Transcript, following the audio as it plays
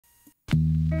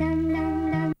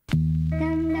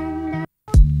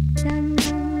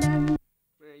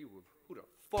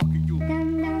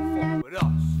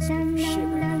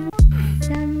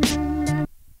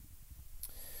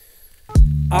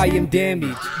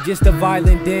damage. Just a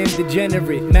violent, damn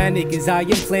degenerate. Manic as I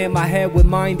implant my head with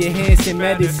mind-enhancing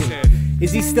medicine.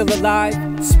 Is he still alive?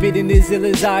 Spitting as ill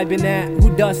as I've been at.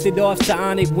 Who dusted off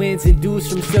psionic winds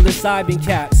induced from psilocybin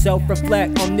caps?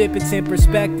 Self-reflect, omnipotent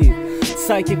perspective.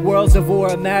 Psychic worlds of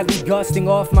aura madly gusting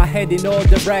off my head in all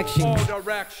directions.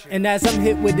 And as I'm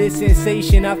hit with this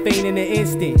sensation, I faint in an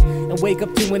instant and wake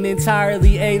up to an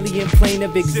entirely alien plane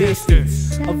of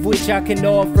existence, of which I can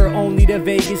offer only the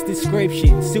vaguest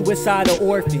description. Suicidal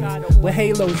orphans with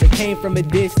halos that came from a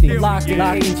distance, locked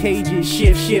in cages,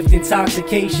 shift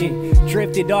intoxication,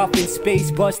 drifted off in space,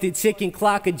 busted ticking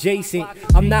clock adjacent.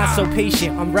 I'm not so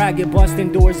patient, I'm ragged,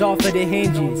 busting doors off of the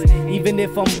hinges. Even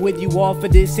if I'm with you all for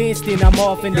this instant, I'm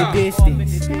off in the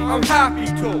distance. I'm happy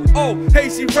to, oh,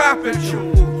 hazy rap at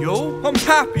you. Yo, I'm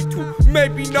happy to,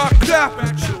 maybe not clap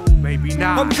at you. Maybe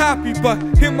not. I'm happy, but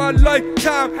in my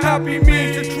lifetime, happy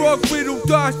means a drug-riddled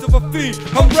dust of a fiend.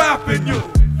 I'm rapping you.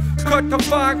 Cut the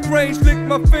fine grains, lick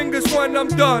my fingers when I'm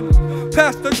done.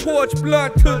 Pass the torch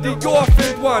blunt to the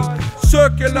orphan one.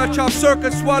 Circular chop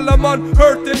circuits while I'm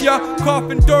unearthing ya.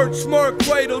 Coughing dirt, smirk,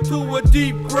 cradle to a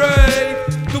deep grave.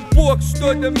 The book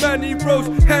stood in many rows.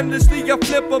 Endlessly I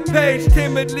flip a page.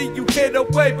 Timidly you hit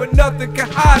away, but nothing can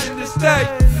hide in this day.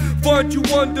 Find you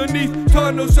underneath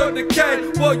tunnels of decay.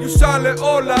 While you silent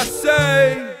all I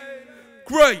say.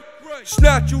 Great.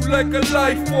 Snatch you like a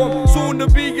life form, soon to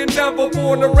be and never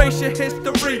born. Erase your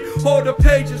history, all the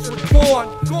pages were torn.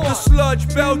 The sludge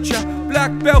belcher,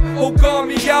 black belt,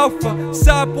 Ogami Alpha,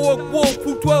 cyborg wolf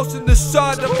who dwells in the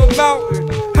side of a mountain.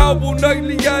 Howl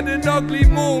nightly at an ugly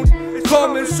moon.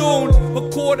 Coming soon,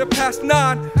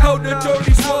 9:15. How the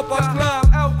dirty swamp I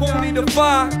climb, only to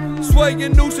find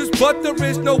swaying nooses, but there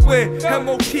is no win.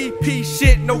 MOTP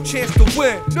shit, no chance to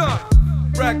win. None.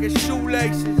 Ragged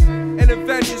shoelaces and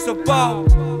adventures about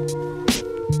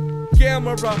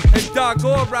Gamera and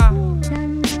Dagora.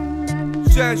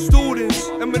 Send students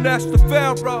and Master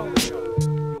Pharaoh.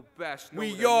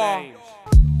 We are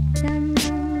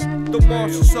the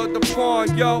monsters of the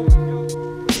pond, yo.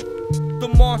 The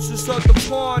monsters of the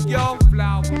pond, yo.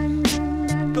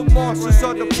 The monsters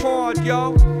of the pond,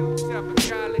 yo.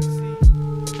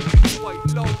 White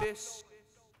Lotus.